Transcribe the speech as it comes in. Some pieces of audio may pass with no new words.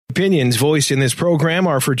Opinions voiced in this program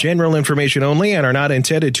are for general information only and are not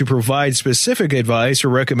intended to provide specific advice or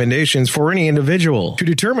recommendations for any individual. To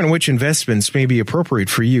determine which investments may be appropriate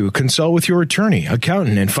for you, consult with your attorney,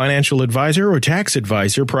 accountant, and financial advisor or tax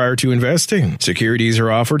advisor prior to investing. Securities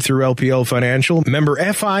are offered through LPL Financial, member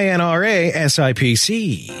FINRA,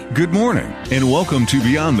 SIPC. Good morning, and welcome to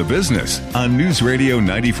Beyond the Business on News Radio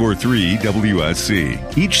 94.3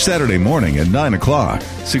 WSC. Each Saturday morning at 9 o'clock,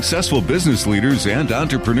 successful business leaders and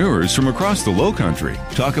entrepreneurs from across the Lowcountry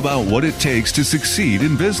talk about what it takes to succeed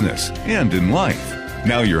in business and in life.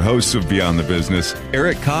 Now your hosts of Beyond the Business,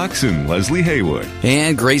 Eric Cox and Leslie Haywood.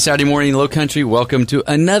 And great Saturday morning, Lowcountry. Welcome to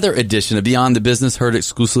another edition of Beyond the Business, heard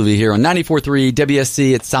exclusively here on 94.3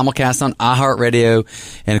 WSC. It's simulcast on iHeartRadio.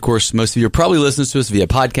 And, of course, most of you are probably listening to us via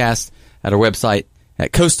podcast at our website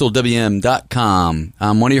at coastalwm.com.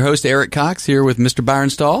 I'm one of your hosts, Eric Cox, here with Mr. Byron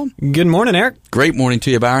Stahl. Good morning, Eric. Great morning to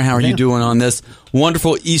you, Byron. How are you doing on this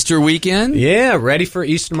wonderful Easter weekend? Yeah, ready for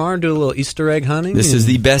Easter tomorrow. Do a little Easter egg hunting. This is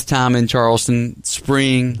the best time in Charleston.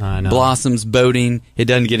 Spring, blossoms, boating. It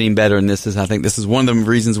doesn't get any better than this. I think this is one of the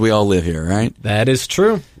reasons we all live here, right? That is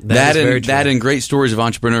true. That and great stories of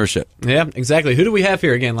entrepreneurship. Yeah, exactly. Who do we have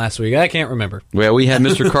here again last week? I can't remember. Well, we had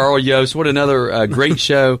Mr. Carl Yost. What another great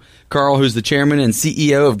show. Carl, who's the chairman and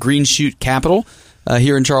CEO of Green Shoot Capital.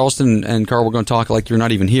 Here in Charleston, and Carl, we're going to talk like you're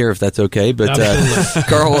not even here, if that's okay. But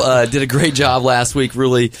Carl did a great job last week,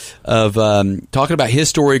 really, of talking about his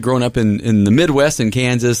story growing up in the Midwest in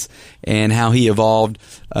Kansas and how he evolved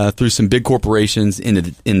through some big corporations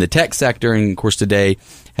in the tech sector, and of course today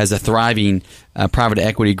has a thriving private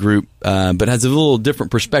equity group, but has a little different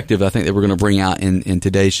perspective, I think, that we're going to bring out in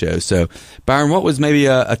today's show. So, Byron, what was maybe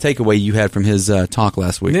a takeaway you had from his talk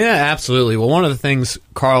last week? Yeah, absolutely. Well, one of the things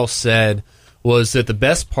Carl said was that the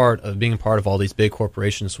best part of being a part of all these big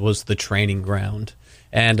corporations was the training ground.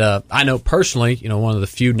 And I know personally, one of the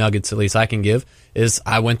few nuggets at least I can give is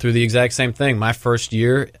I went through the exact same thing. My first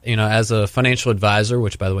year, as a financial advisor,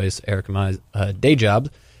 which by the way is Eric and my day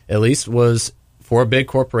job, at least, was for a big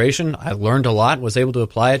corporation. I learned a lot and was able to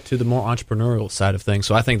apply it to the more entrepreneurial side of things.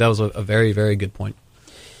 So I think that was a very, very good point.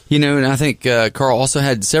 And I think Carl also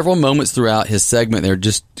had several moments throughout his segment there,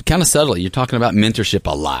 just kind of subtly. You're talking about mentorship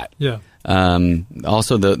a lot. Yeah.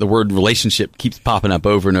 Also, the word relationship keeps popping up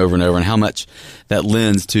over and over and over, and how much that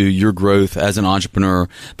lends to your growth as an entrepreneur.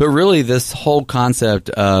 But really, this whole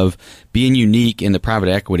concept of being unique in the private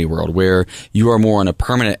equity world, where you are more on a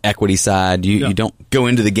permanent equity side, you don't go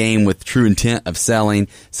into the game with true intent of selling.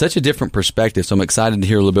 Such a different perspective. So I'm excited to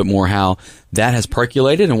hear a little bit more how that has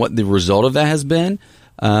percolated and what the result of that has been.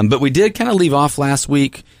 But we did kind of leave off last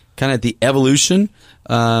week, kind of the evolution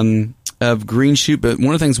of Green Shoot. But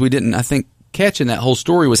one of the things we didn't, I think, catch in that whole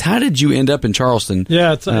story was, how did you end up in Charleston?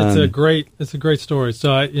 Yeah, it's a great story.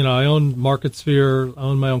 So I owned MarketSphere, I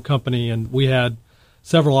owned my own company, and we had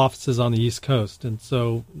several offices on the East Coast. And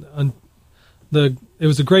so it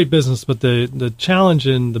was a great business, but the challenge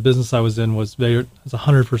in the business I was in was it was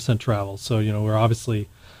 100% travel. So we're obviously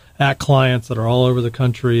at clients that are all over the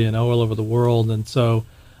country and all over the world, and so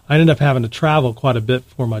I ended up having to travel quite a bit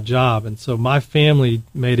for my job. And so my family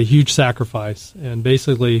made a huge sacrifice and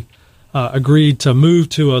basically agreed to move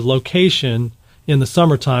to a location in the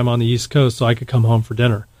summertime on the East Coast so I could come home for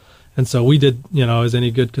dinner. And so we did, as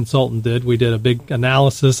any good consultant did, we did a big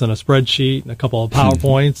analysis and a spreadsheet and a couple of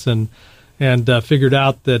PowerPoints and figured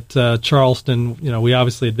out that Charleston, we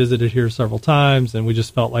obviously had visited here several times, and we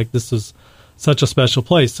just felt like this was such a special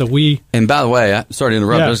place. So and by the way, sorry to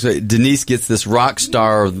interrupt. Yeah. Denise gets this Rock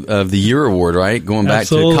Star of the Year award, right? Going back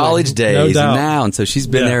to college days and now, and so she's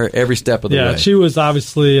been there every step of the way. Yeah, she was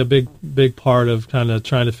obviously a big part of kind of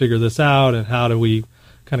trying to figure this out, and how do we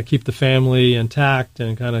kind of keep the family intact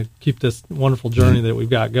and kind of keep this wonderful journey that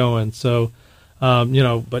we've got going. So,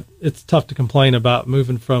 but it's tough to complain about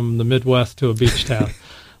moving from the Midwest to a beach town.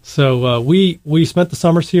 So we spent the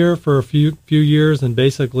summers here for a few years, and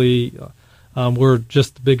basically we're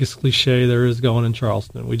just the biggest cliche there is going in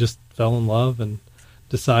Charleston. We just fell in love and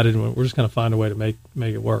decided we're just going to find a way to make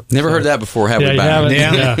it work. Never heard that before, have we, Byron?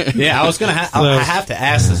 Yeah. I was going to I have to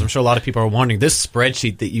ask this. I'm sure a lot of people are wondering, this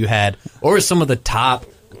spreadsheet that you had, or some of the top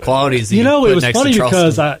qualities that you put it was next funny to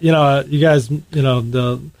Charleston? because you guys,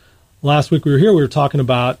 the last week we were here, we were talking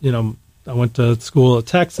about, I went to school at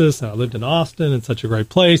Texas, and I lived in Austin. It's such a great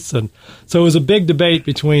place. And so it was a big debate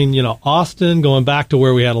between, Austin, going back to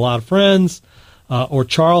where we had a lot of friends, or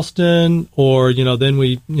Charleston, or,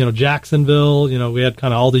 then Jacksonville. We had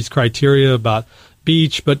kind of all these criteria about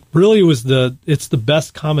beach. But really it's the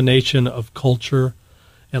best combination of culture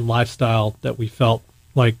and lifestyle that we felt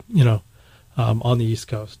like, on the East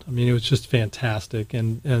Coast. I mean, it was just fantastic.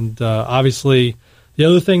 And obviously, the The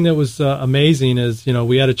other thing that was amazing is,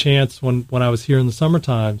 we had a chance when I was here in the summer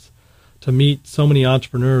times to meet so many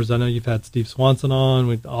entrepreneurs. I know you've had Steve Swanson on,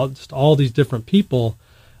 with all these different people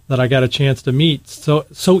that I got a chance to meet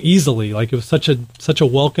so easily. Like, it was such a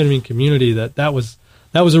welcoming community that was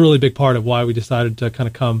a really big part of why we decided to kind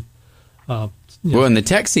of come. And the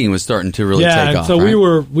tech scene was starting to really take off. So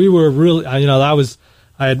right? we were really, I was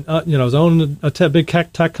owning a big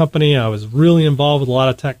tech company. I was really involved with a lot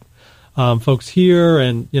of tech folks here,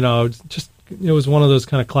 and it was one of those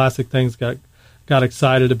kind of classic things. Got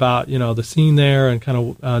excited about the scene there, and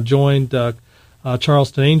kind of joined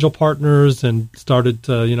Charleston Angel Partners and started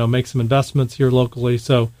to make some investments here locally.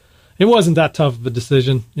 So it wasn't that tough of a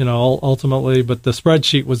decision, ultimately. But the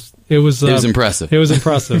spreadsheet was impressive. It was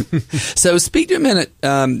impressive. So speak to a minute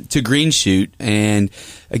to Green Shoot, and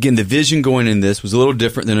again, the vision going in this was a little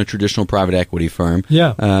different than a traditional private equity firm.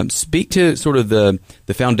 Yeah. Speak to sort of the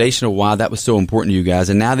foundation of why that was so important to you guys,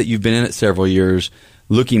 and now that you've been in it several years,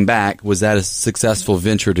 looking back, was that a successful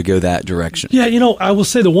venture to go that direction? Yeah, I will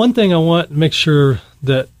say the one thing I want to make sure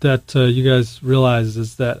that you guys realize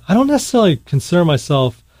is that I don't necessarily consider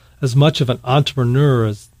myself as much of an entrepreneur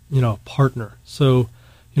as a partner. So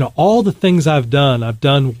all the things I've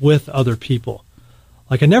done with other people.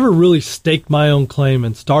 Like, I never really staked my own claim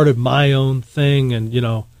and started my own thing, and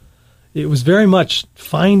it was very much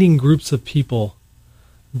finding groups of people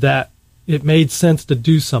that it made sense to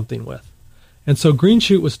do something with. And so Green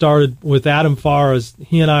Shoot was started with Adam Farr, as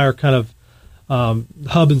he and I are kind of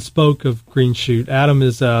hub and spoke of Green Shoot. Adam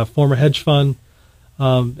is a former hedge fund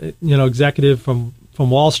executive from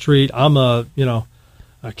Wall Street. I'm a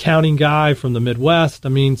accounting guy from the Midwest. I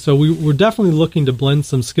mean, so we were definitely looking to blend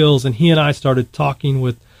some skills, and he and I started talking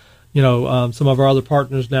with some of our other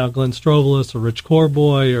partners now, Glenn Strovolis or Rich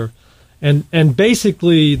Corboy, and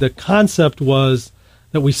basically the concept was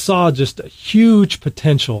that we saw just a huge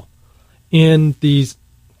potential in these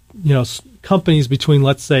companies between,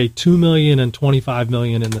 let's say, 2 million and 25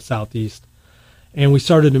 million in the Southeast. And we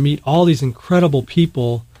started to meet all these incredible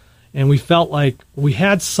people, and we felt like we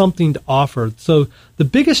had something to offer. So the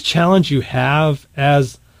biggest challenge you have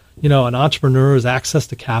as an entrepreneur is access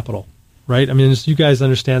to capital, right? I mean, you guys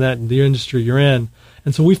understand that in the industry you're in.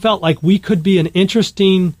 And so we felt like we could be an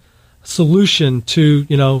interesting solution to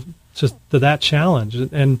that challenge.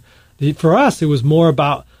 And for us, it was more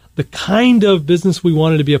about the kind of business we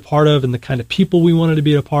wanted to be a part of and the kind of people we wanted to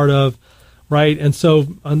be a part of, right? And so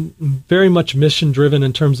I'm very much mission-driven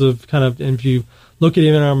in terms of and if you look at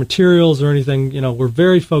even our materials or anything, we're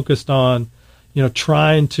very focused on,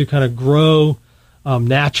 trying to kind of grow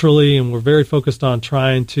naturally, and we're very focused on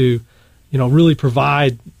trying to, really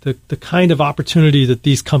provide the kind of opportunity that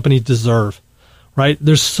these companies deserve, right?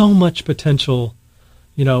 There's so much potential,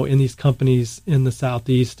 in these companies in the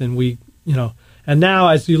Southeast, and and now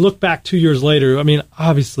as you look back 2 years later, I mean,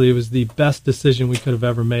 obviously it was the best decision we could have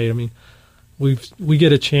ever made. I mean, we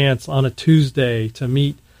get a chance on a Tuesday to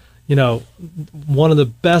meet, one of the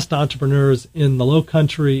best entrepreneurs in the Low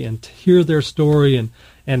Country, and to hear their story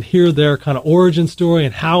and hear their kind of origin story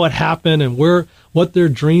and how it happened and what their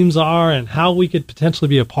dreams are and how we could potentially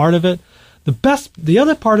be a part of it. The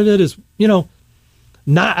other part of it is,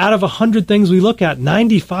 not out of 100 things we look at,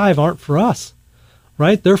 95 aren't for us,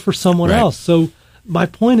 right? They're for someone else. So my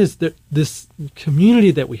point is that this community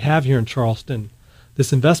that we have here in Charleston,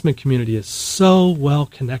 this investment community, is so well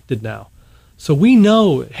connected now. So we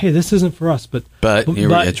know, hey, this isn't for us, but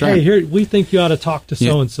here we think you ought to talk to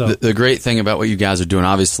so and so. The great thing about what you guys are doing,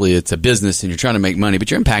 obviously, it's a business and you're trying to make money,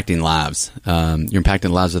 but you're impacting lives. You're impacting the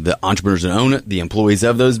lives of the entrepreneurs that own it, the employees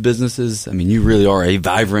of those businesses. I mean, you really are a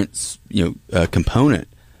vibrant, component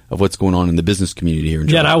of what's going on in the business community here in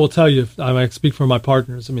Charleston. Yeah, and I will tell you, I speak for my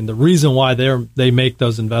partners. I mean, the reason why they make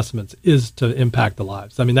those investments is to impact the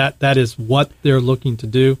lives. I mean, that is what they're looking to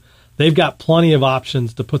do. They've got plenty of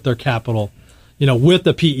options to put their capital, with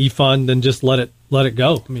the PE fund and just let it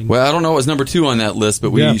go. I mean, well, I don't know what's number 2 on that list, but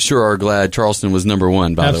we sure are glad Charleston was number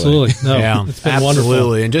 1. By absolutely. the way, yeah, it's been absolutely.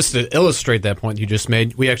 wonderful. And just to illustrate that point you just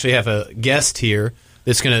made, we actually have a guest here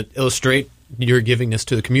that's going to illustrate your giving this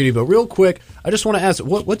to the community. But real quick, I just want to ask,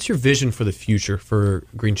 what's your vision for the future for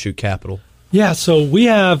Green Shoot Capital? Yeah, so we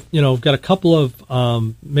have, got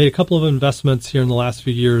made a couple of investments here in the last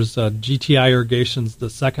few years. GTI Irrigation's the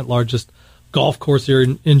second largest golf course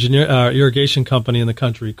irrigation company in the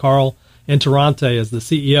country. Carl Interante is the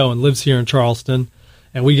CEO and lives here in Charleston,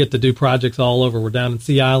 and we get to do projects all over. We're down in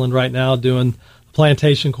Sea Island right now doing the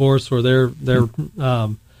plantation course where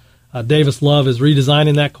Davis Love is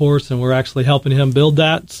redesigning that course, and we're actually helping him build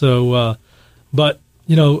that. So, but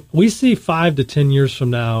we see 5 to 10 years from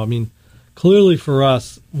now. I mean, clearly for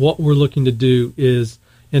us, what we're looking to do is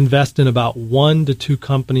invest in about 1 to 2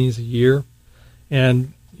 companies a year.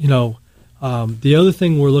 And, the other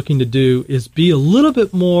thing we're looking to do is be a little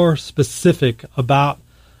bit more specific about,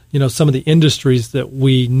 some of the industries that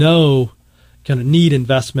we know kind of need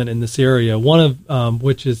investment in this area. One of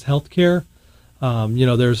which is healthcare.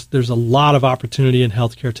 There's a lot of opportunity in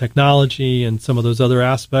healthcare technology and some of those other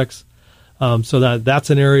aspects. So that's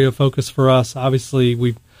an area of focus for us. Obviously,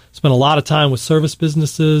 we've spent a lot of time with service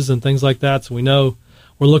businesses and things like that. So we know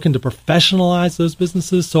we're looking to professionalize those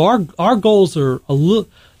businesses. So our goals are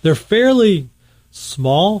they're fairly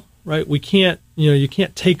small, right? We can't, you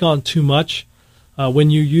can't take on too much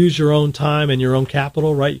when you use your own time and your own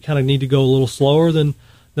capital, right? You kind of need to go a little slower than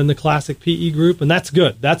the classic PE group, and that's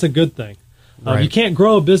good. That's a good thing. Right. You can't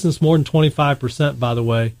grow a business more than 25%, by the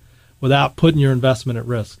way, without putting your investment at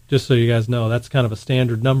risk. Just so you guys know, that's kind of a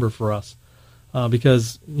standard number for us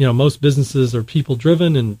because most businesses are people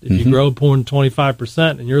driven, and if you grow more than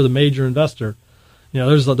 25% and you're the major investor,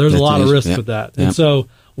 there's a lot of risk with that. And so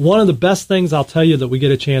one of the best things I'll tell you that we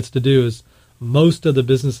get a chance to do is most of the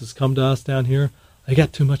businesses come to us down here. They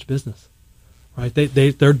got too much business, right?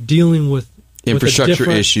 They're dealing with infrastructure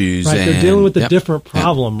issues. Right, they're dealing with a different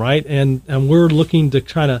problem, right? And we're looking to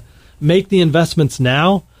try to make the investments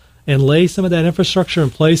now and lay some of that infrastructure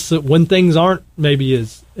in place so when things aren't maybe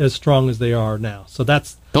as strong as they are now. So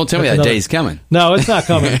don't tell me that day's coming. No, it's not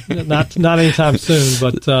coming. not anytime soon.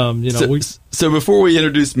 But So before we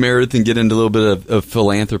introduce Meredith and get into a little bit of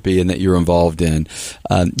philanthropy and that you're involved in,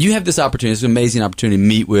 you have this opportunity. It's an amazing opportunity to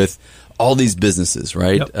meet with all these businesses,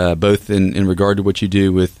 right? Yep. Both in regard to what you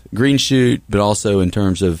do with Green Shoot, but also in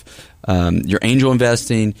terms of your angel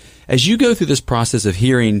investing. As you go through this process of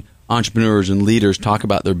hearing entrepreneurs and leaders talk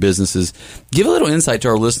about their businesses, give a little insight to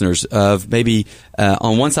our listeners of maybe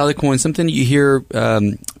on one side of the coin, something you hear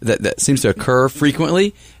that seems to occur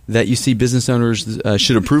frequently that you see business owners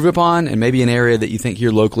should improve upon, and maybe an area that you think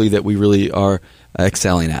here locally that we really are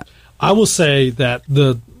excelling at. I will say that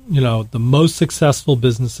the most successful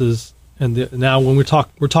businesses, and now when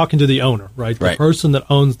we're talking to the owner, right? The person that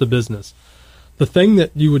owns the business. The thing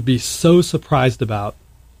that you would be so surprised about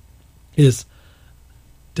is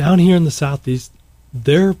down here in the Southeast,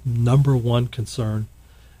 their number one concern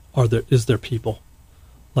is their people.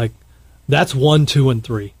 Like, that's 1, 2, and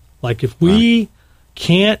 3. Like, if we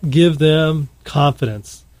can't give them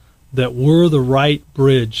confidence that we're the right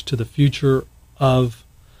bridge to the future of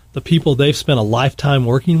the people they've spent a lifetime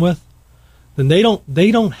working with, then they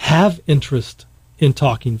don't have interest in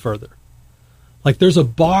talking further. Like, there's a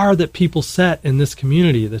bar that people set in this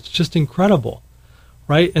community that's just incredible,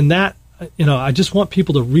 right? And that, I just want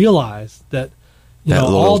people to realize that,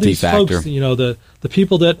 all these factor. Folks, the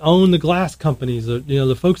people that own the glass companies,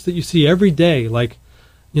 the folks that you see every day, like,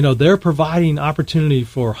 they're providing opportunity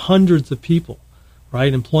for hundreds of people,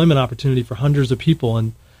 right? Employment opportunity for hundreds of people.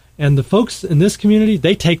 And the folks in this community,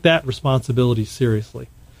 they take that responsibility seriously.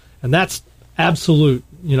 And that's absolute.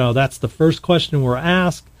 That's the first question we're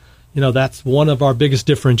asked. That's one of our biggest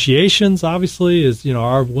differentiations, obviously, is,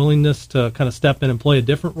 our willingness to kind of step in and play a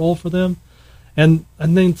different role for them. And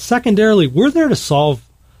then secondarily, we're there to solve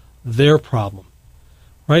their problem,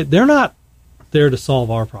 right? They're not there to solve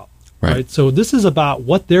our problem, right? So this is about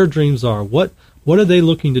what their dreams are. What are they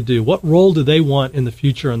looking to do? What role do they want in the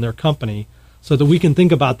future in their company, so that we can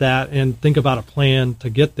think about that and think about a plan to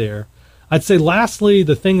get there. I'd say lastly,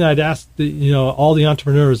 the thing I'd ask all the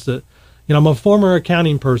entrepreneurs that, I'm a former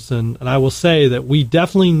accounting person, and I will say that we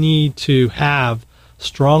definitely need to have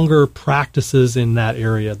stronger practices in that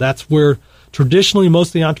area. That's where traditionally most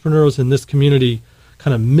of the entrepreneurs in this community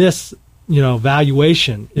kind of miss,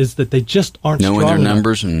 valuation, is that they just aren't knowing strong their enough.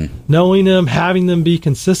 numbers and knowing them, having them be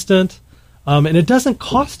consistent, and it doesn't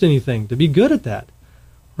cost anything to be good at that,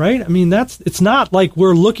 right? I mean, it's not like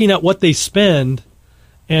we're looking at what they spend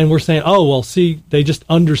and we're saying, oh, well, see, they just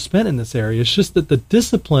underspent in this area. It's just that the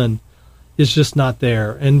discipline is just not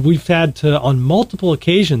there. And we've had to, on multiple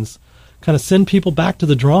occasions, kind of send people back to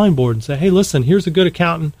the drawing board and say, hey, listen, here's a good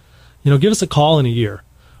accountant. Give us a call in a year,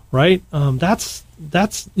 right? That's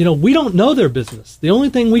we don't know their business. The only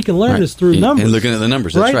thing we can learn is through numbers. And looking at the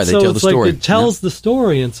numbers, that's right. They so tell the story. It tells the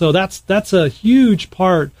story. And so that's a huge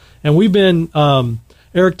part. And we've been,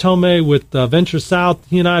 Eric Tomei with Venture South,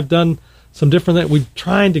 he and I have done some different things. We're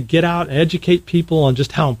trying to get out and educate people on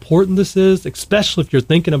just how important this is, especially if you're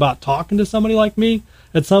thinking about talking to somebody like me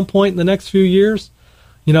at some point in the next few years.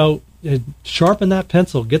 Sharpen that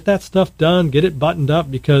pencil, get that stuff done, get it buttoned up,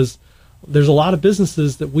 because there's a lot of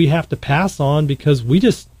businesses that we have to pass on because they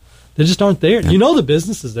just aren't there. Yeah. The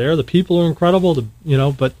business is there, the people are incredible,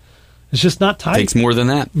 but It's just not tight. Takes more than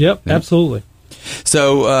that. Yep, absolutely.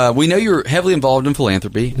 So we know you're heavily involved in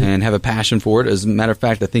philanthropy and have a passion for it. As a matter of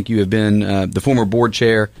fact, I think you have been the former board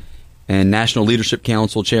chair and National Leadership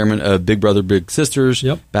Council chairman of Big Brother Big Sisters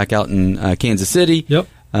back out in Kansas City. Yep.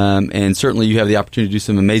 And certainly you have the opportunity to do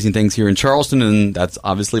some amazing things here in Charleston, and that's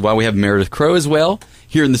obviously why we have Meredith Crow as well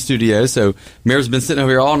here in the studio. So Meredith's been sitting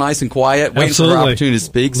over here all nice and quiet, waiting for her opportunity to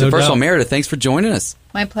speak. So first of all, Meredith, thanks for joining us.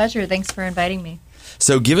 My pleasure. Thanks for inviting me.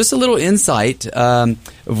 So give us a little insight of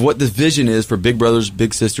what the vision is for Big Brothers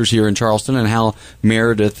Big Sisters here in Charleston, and how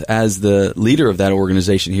Meredith, as the leader of that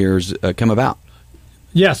organization here, has come about.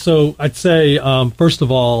 Yeah, so I'd say, first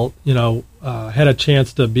of all, had a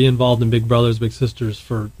chance to be involved in Big Brothers Big Sisters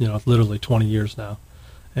for, literally 20 years now.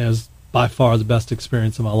 It was by far the best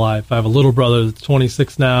experience of my life. I have a little brother that's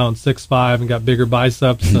 26 now and 6'5", and got bigger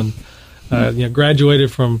biceps and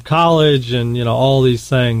graduated from college and, all these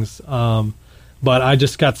things. But I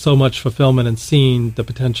just got so much fulfillment in seeing the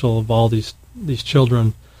potential of all these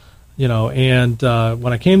children, and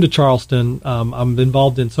when I came to Charleston, I'm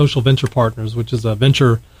involved in Social Venture Partners, which is a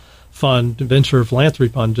venture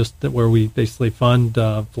philanthropy fund, where we basically fund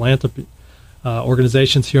philanthropy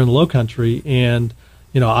organizations here in the Lowcountry. And,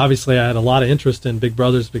 obviously I had a lot of interest in Big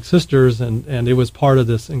Brothers Big Sisters, and it was part of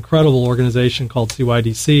this incredible organization called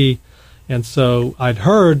CYDC. And so I'd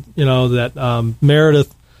heard, that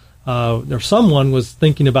Meredith or someone was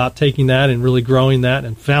thinking about taking that and really growing that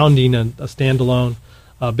and founding a standalone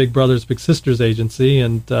Big Brothers Big Sisters agency.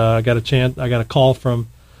 And I got a call from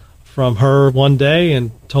her one day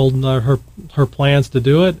and told her plans to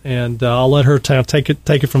do it, and I'll let her take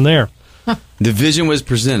it from there. The vision was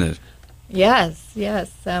presented. Yes.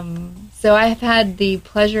 So I've had the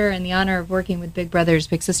pleasure and the honor of working with Big Brothers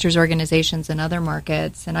Big Sisters organizations in other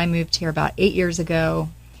markets, and I moved here about 8 years ago.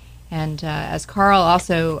 And as Carl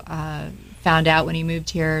also found out when he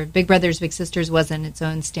moved here, Big Brothers Big Sisters wasn't its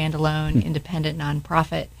own standalone independent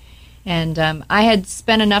nonprofit. And I had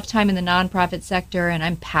spent enough time in the nonprofit sector, and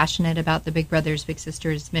I'm passionate about the Big Brothers Big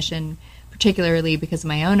Sisters mission, particularly because of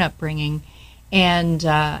my own upbringing, and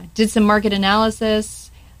did some market analysis,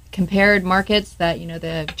 compared markets that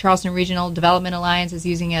the Charleston Regional Development Alliance is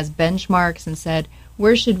using as benchmarks, and said,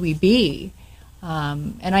 where should we be?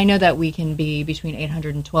 And I know that we can be between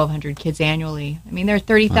 800 and 1,200 kids annually. I mean, there are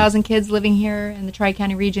 30,000 kids living here in the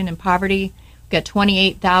Tri-County region in poverty. We've got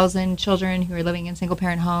 28,000 children who are living in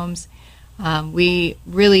single-parent homes. We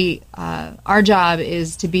really, our job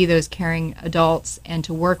is to be those caring adults and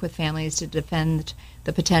to work with families to defend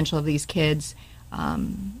the potential of these kids.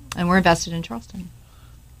 And we're invested in Charleston.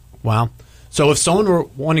 Wow. So if someone were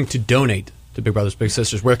wanting to donate to Big Brothers Big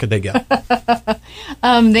Sisters, where could they go?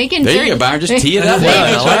 They can. There you go, Byron. Just tee it up.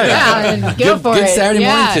 Go for it. Good Saturday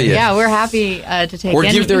morning to you. Yeah, we're happy to take. Or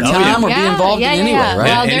give their time, or be involved in any way, right?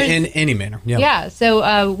 Well, in any manner. Yeah.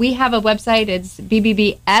 So we have a website. It's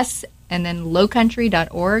BBBS and then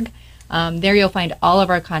lowcountry.org. There you'll find all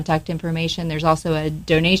of our contact information. There's also a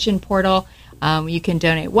donation portal. You can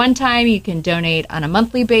donate one time. You can donate on a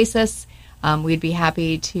monthly basis. We'd be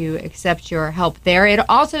happy to accept your help there. It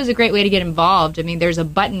also is a great way to get involved. I mean, there's a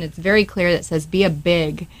button, it's very clear, that says Be a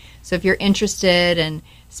Big. So if you're interested in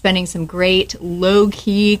spending some great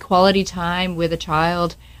low-key quality time with a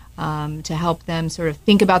child to help them sort of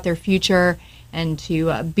think about their future and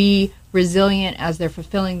to be resilient as they're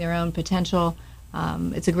fulfilling their own potential,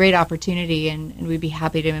 it's a great opportunity, and we'd be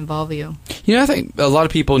happy to involve you. I think a lot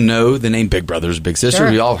of people know the name Big Brothers Big Sisters.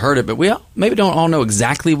 Sure. We all heard it, but we maybe don't all know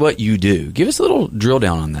exactly what you do. Give us a little drill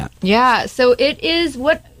down on that. Yeah, so it is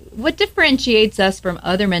what differentiates us from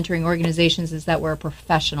other mentoring organizations is that we're a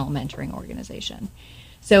professional mentoring organization.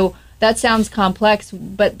 So that sounds complex,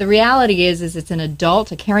 but the reality is it's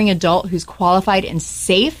a caring adult who's qualified and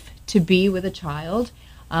safe to be with a child.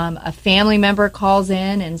 A family member calls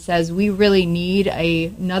in and says, we really need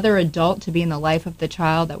another adult to be in the life of the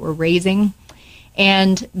child that we're raising.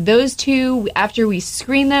 And those two, after we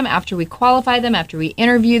screen them, after we qualify them, after we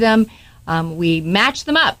interview them, we match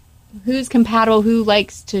them up. Who's compatible, who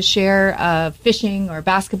likes to share fishing or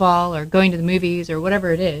basketball or going to the movies or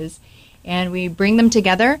whatever it is. And we bring them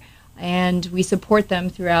together and we support them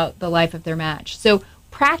throughout the life of their match. So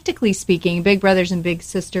practically speaking, Big Brothers and Big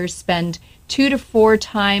Sisters spend 2 to 4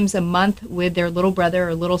 times a month with their little brother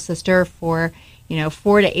or little sister for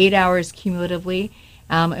 4 to 8 hours cumulatively,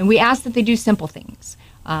 and we ask that they do simple things.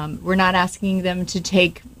 We're not asking them to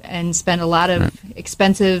take and spend a lot of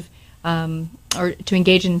expensive or to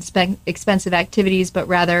engage in expensive activities, but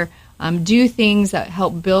rather do things that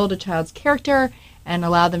help build a child's character and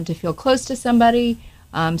allow them to feel close to somebody,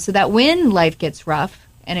 so that when life gets rough,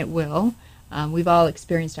 and it will, We've all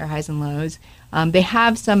experienced our highs and lows. They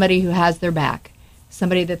have somebody who has their back,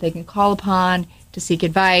 somebody that they can call upon to seek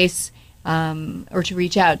advice or to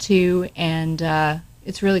reach out to, and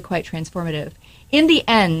it's really quite transformative. In the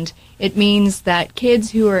end, it means that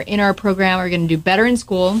kids who are in our program are going to do better in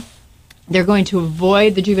school. They're going to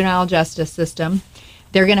avoid the juvenile justice system.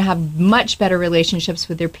 They're going to have much better relationships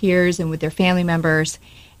with their peers and with their family members.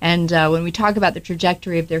 And when we talk about the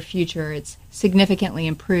trajectory of their future, it's significantly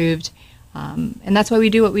improved. And that's why we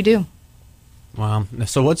do what we do. Wow.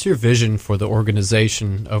 So what's your vision for the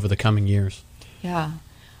organization over the coming years? Yeah.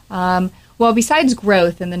 Well, besides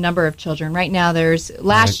growth in the number of children, right now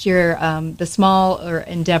last year, the small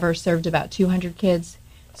endeavor served about 200 kids.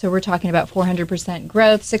 So we're talking about 400%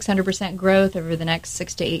 growth, 600% growth over the next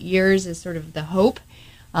 6 to 8 years is sort of the hope.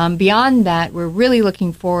 Beyond that, we're really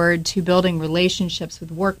looking forward to building relationships with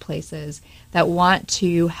workplaces that want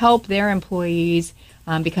to help their employees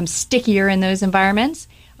become stickier in those environments,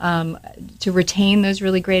 to retain those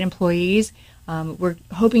really great employees. We're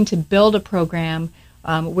hoping to build a program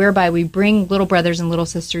whereby we bring little brothers and little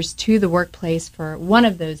sisters to the workplace for one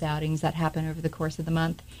of those outings that happen over the course of the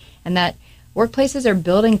month, and that workplaces are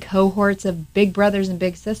building cohorts of big brothers and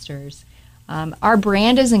big sisters. Our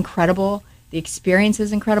brand is incredible. The experience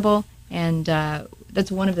is incredible, and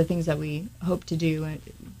that's one of the things that we hope to do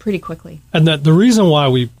pretty quickly. And the reason why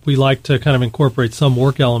we like to kind of incorporate some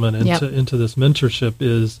work element into this mentorship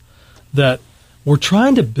is that we're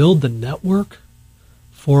trying to build the network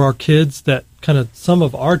for our kids that kind of some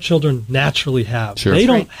of our children naturally have. Sure. They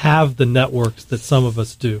don't have the networks that some of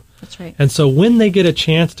us do. That's right. And so when they get a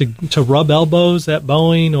chance to rub elbows at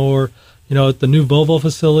Boeing or, at the new Volvo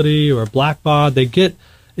facility or Blackbaud, they get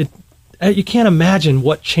it. You can't imagine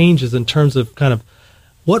what changes in terms of kind of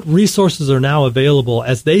what resources are now available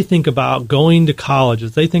as they think about going to college,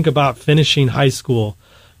 as they think about finishing high school.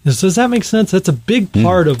 So does that make sense? That's a big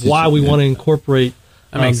part of why we want to incorporate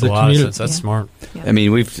that makes a lot of sense. That's smart. Yeah. I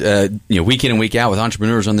mean, we've week in and week out with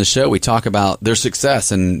entrepreneurs on this show, we talk about their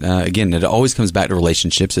success, and again, it always comes back to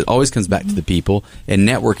relationships. It always comes back to the people, and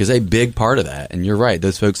network is a big part of that. And you're right;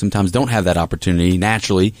 those folks sometimes don't have that opportunity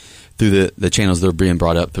naturally through the channels they're being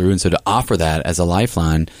brought up through, and so to offer that as a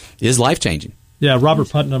lifeline is life changing. Yeah, Robert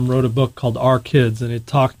Putnam wrote a book called Our Kids, and it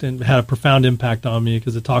talked and had a profound impact on me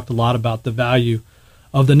because it talked a lot about the value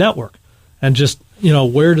of the network and just.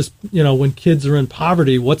 Where does, when kids are in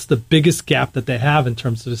poverty, what's the biggest gap that they have in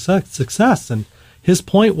terms of success? And his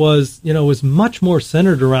point was, was much more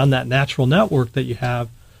centered around that natural network that you have,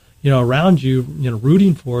 around you,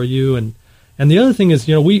 rooting for you. And the other thing is,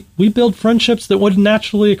 we build friendships that wouldn't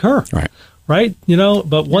naturally occur. Right.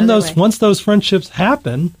 But once those friendships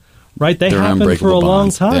happen, right, they happen for a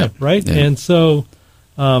long time. Yeah. Right. Yeah. And so,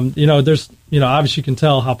 there's, obviously you can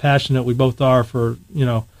tell how passionate we both are for,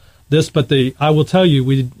 this, but I will tell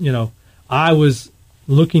you, I was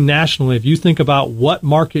looking nationally. If you think about what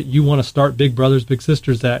market you want to start Big Brothers Big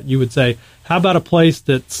Sisters at, you would say, how about a place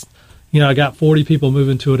that's, got 40 people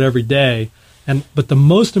moving to it every day? But the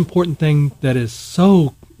most important thing that is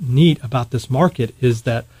so neat about this market is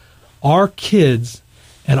that our kids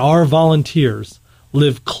and our volunteers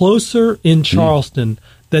live closer in Charleston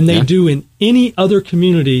than they do in any other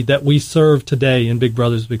community that we serve today in Big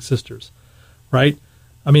Brothers Big Sisters, right?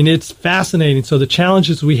 I mean, it's fascinating. So the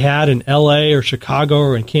challenges we had in L.A. or Chicago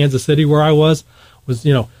or in Kansas City where I was,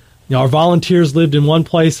 our volunteers lived in one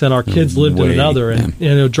place and our kids lived in another.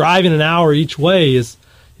 And, driving an hour each way is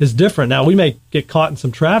different. Now, we may get caught in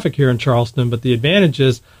some traffic here in Charleston, but the advantage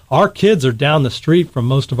is our kids are down the street from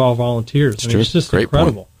most of our volunteers. It's just Great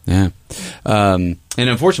incredible. Point. Yeah. And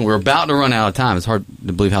unfortunately, we're about to run out of time. It's hard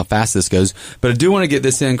to believe how fast this goes. But I do want to get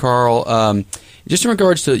this in, Carl. Just in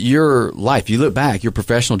regards to your life, you look back, your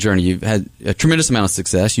professional journey, you've had a tremendous amount of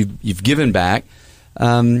success. You've given back.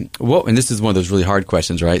 And this is one of those really hard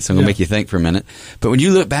questions, right? So I'm going to make you think for a minute. But when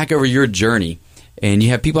you look back over your journey, and you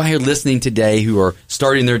have people out here listening today who are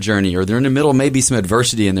starting their journey, or they're in the middle, maybe some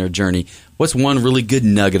adversity in their journey, what's one really good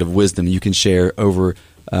nugget of wisdom you can share over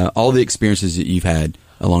all the experiences that you've had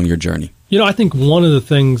along your journey? I think one of the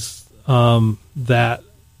things that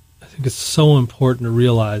I think is so important to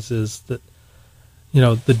realize is that you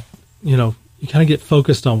kind of get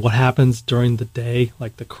focused on what happens during the day,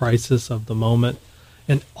 like the crisis of the moment,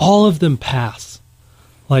 and all of them pass.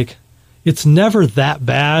 Like, it's never that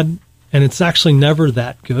bad, and it's actually never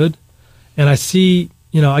that good. And I see,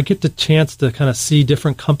 I get the chance to kind of see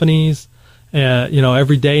different companies,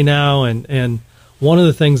 every day now, and one of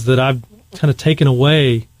the things that I've kind of taken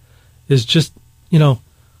away is just,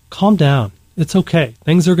 calm down. It's okay.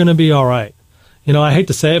 Things are going to be all right. I hate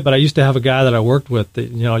to say it, but I used to have a guy that I worked with that,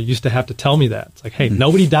 used to have to tell me that. It's like, hey,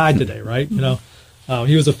 nobody died today, right?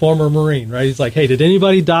 He was a former Marine, right? He's like, hey, did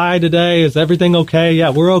anybody die today? Is everything okay?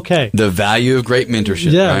 Yeah, we're okay. The value of great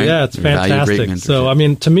mentorship. Yeah, right? yeah, it's The value of great fantastic.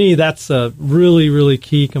 mentorship. So, to me, that's a really, really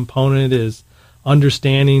key component is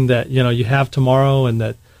understanding that, you have tomorrow and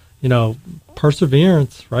that,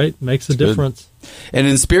 perseverance, right, makes a difference. And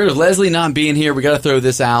in spirit of Leslie not being here, we got to throw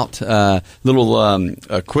this out. A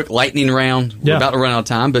quick lightning round. We're about to run out of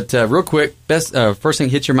time, but real quick, first thing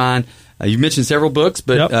hits your mind. You mentioned several books,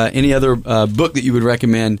 but any other book that you would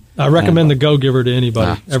recommend? I recommend The Go-Giver to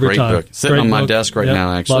anybody every great time. Book. Sitting on my desk right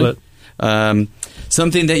now, actually. Love it.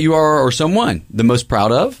 Something that you are or someone the most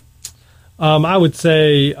proud of? I would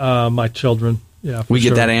say my children. Yeah, we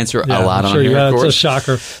get that answer a lot on here, of course. It's a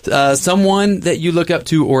shocker. Someone that you look up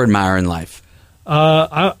to or admire in life?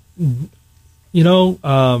 The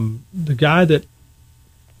guy that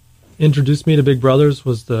introduced me to Big Brothers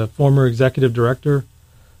was the former executive director,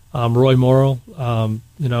 Roy Morrill.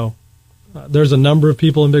 There's a number of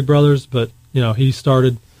people in Big Brothers, but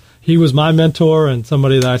he was my mentor and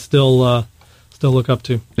somebody that I still look up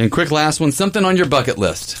to. And quick last one, something on your bucket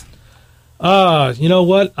list. You know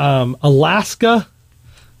what? Alaska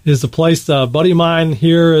is a place. A buddy of mine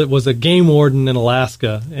here was a game warden in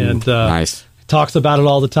Alaska, and nice. Talks about it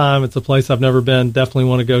all the time. It's a place I've never been. Definitely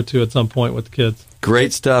want to go to at some point with the kids.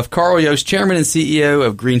 Great stuff. Carl Yost, Chairman and CEO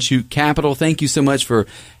of Green Shoot Capital. Thank you so much for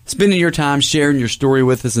spending your time sharing your story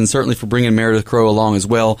with us, and certainly for bringing Meredith Crow along as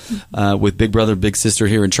well with Big Brother, Big Sister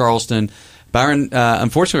here in Charleston. Byron,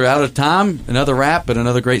 unfortunately, we're out of time. Another wrap, but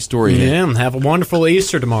another great story. Yeah, have a wonderful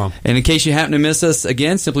Easter tomorrow. And in case you happen to miss us,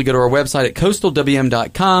 again, simply go to our website at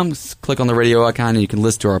coastalwm.com, click on the radio icon, and you can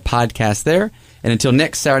listen to our podcast there. And until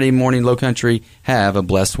next Saturday morning, Low Country, have a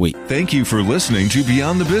blessed week. Thank you for listening to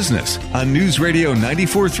Beyond the Business on News Radio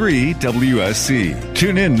 94.3 WSC.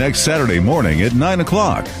 Tune in next Saturday morning at 9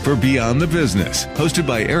 o'clock for Beyond the Business, hosted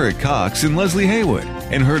by Eric Cox and Leslie Haywood,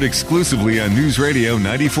 and heard exclusively on News Radio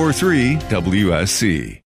 94.3 WSC.